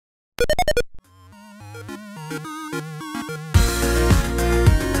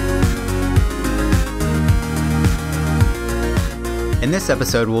In this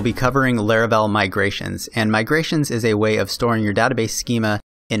episode, we'll be covering Laravel migrations, and migrations is a way of storing your database schema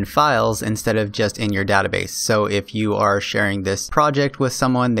in files instead of just in your database. So if you are sharing this project with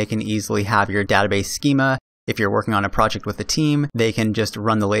someone, they can easily have your database schema. If you're working on a project with a team, they can just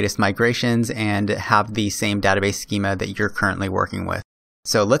run the latest migrations and have the same database schema that you're currently working with.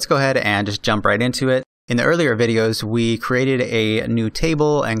 So let's go ahead and just jump right into it. In the earlier videos, we created a new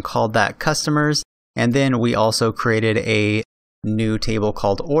table and called that customers, and then we also created a new table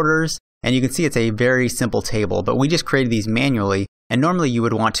called orders, and you can see it's a very simple table, but we just created these manually, and normally you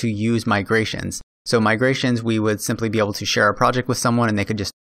would want to use migrations. So migrations, we would simply be able to share a project with someone and they could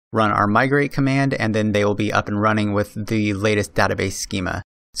just run our migrate command, and then they will be up and running with the latest database schema.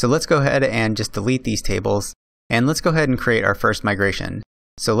 So let's go ahead and just delete these tables, and let's go ahead and create our first migration.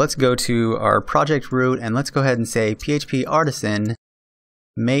 So let's go to our project root and let's go ahead and say PHP artisan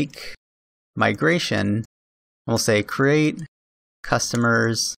make migration. We'll say create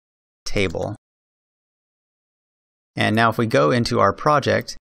customers table. And now if we go into our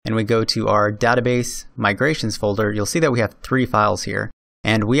project and we go to our database migrations folder, you'll see that we have 3 files here.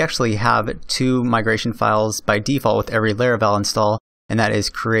 And we actually have 2 migration files by default with every Laravel install, and that is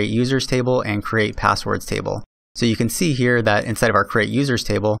create users table and create passwords table. So you can see here that inside of our create users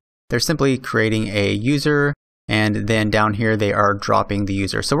table, they're simply creating a user, and then down here they are dropping the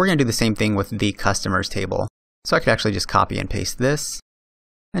user. So we're going to do the same thing with the customers table. So I could actually just copy and paste this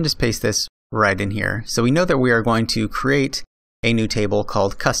and just paste this right in here. So we know that we are going to create a new table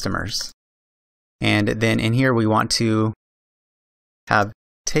called customers. And then in here we want to have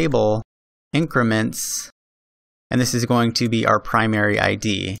table increments, and this is going to be our primary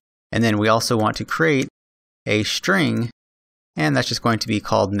ID. And then we also want to create a string, and that's just going to be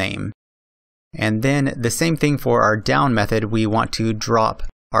called name. And then the same thing for our down method, we want to drop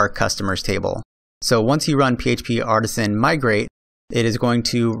our customers table. So once you run PHP artisan migrate, it is going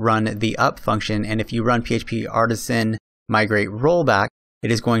to run the up function, and if you run PHP artisan migrate rollback,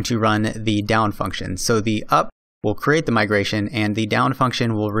 it is going to run the down function. So the up will create the migration, and the down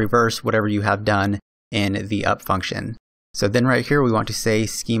function will reverse whatever you have done in the up function. So then right here we want to say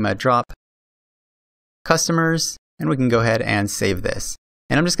schema drop customers, and we can go ahead and save this.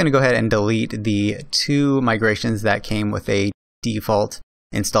 And I'm just going to go ahead and delete the 2 migrations that came with a default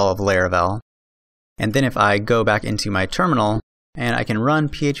install of Laravel. And then if I go back into my terminal and I can run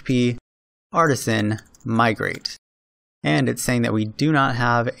PHP artisan migrate, and it's saying that we do not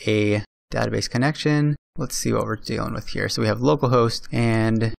have a database connection. Let's see what we're dealing with here. So we have localhost,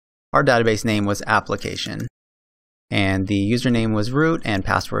 and our database name was application, and the username was root and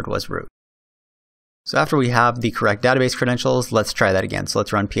password was root. So after we have the correct database credentials, let's try that again. So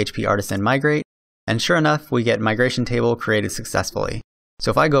let's run PHP artisan migrate, and sure enough, we get migration table created successfully. So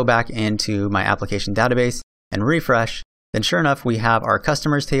if I go back into my application database and refresh, then sure enough, we have our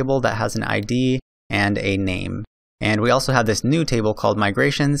customers table that has an ID and a name. And we also have this new table called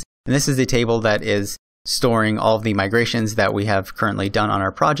migrations, and this is the table that is storing all of the migrations that we have currently done on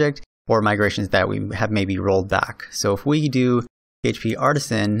our project, or migrations that we have maybe rolled back. So if we do PHP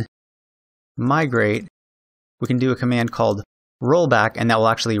artisan migrate, we can do a command called rollback, and that will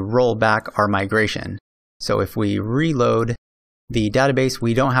actually roll back our migration. So if we reload the database,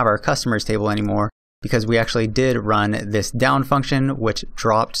 we don't have our customers table anymore because we actually did run this down function, which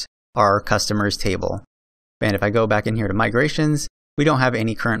dropped our customers table. And if I go back in here to migrations, we don't have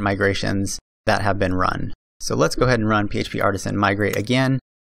any current migrations that have been run. So let's go ahead and run PHP artisan migrate again,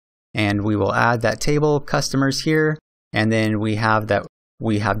 and we will add that table customers here, and then we have that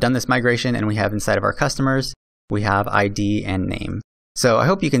we have done this migration, and we have inside of our customers, we have ID and name. So I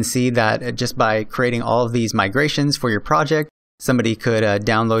hope you can see that just by creating all of these migrations for your project, somebody could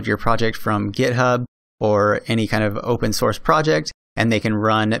download your project from GitHub or any kind of open source project, and they can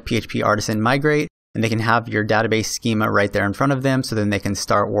run PHP artisan migrate, and they can have your database schema right there in front of them, so then they can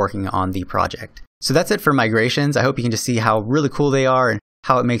start working on the project. So that's it for migrations. I hope you can just see how really cool they are and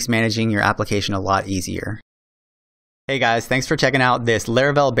how it makes managing your application a lot easier. Hey guys, thanks for checking out this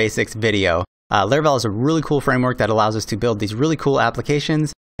Laravel Basics video. Laravel is a really cool framework that allows us to build these really cool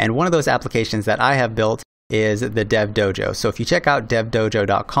applications, and one of those applications that I have built is the Dev Dojo. So if you check out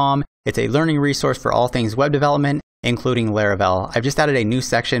devdojo.com, it's a learning resource for all things web development, including Laravel. I've just added a new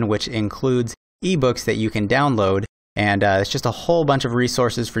section which includes ebooks that you can download, and it's just a whole bunch of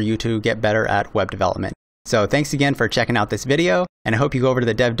resources for you to get better at web development. So thanks again for checking out this video, and I hope you go over to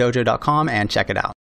the devdojo.com and check it out.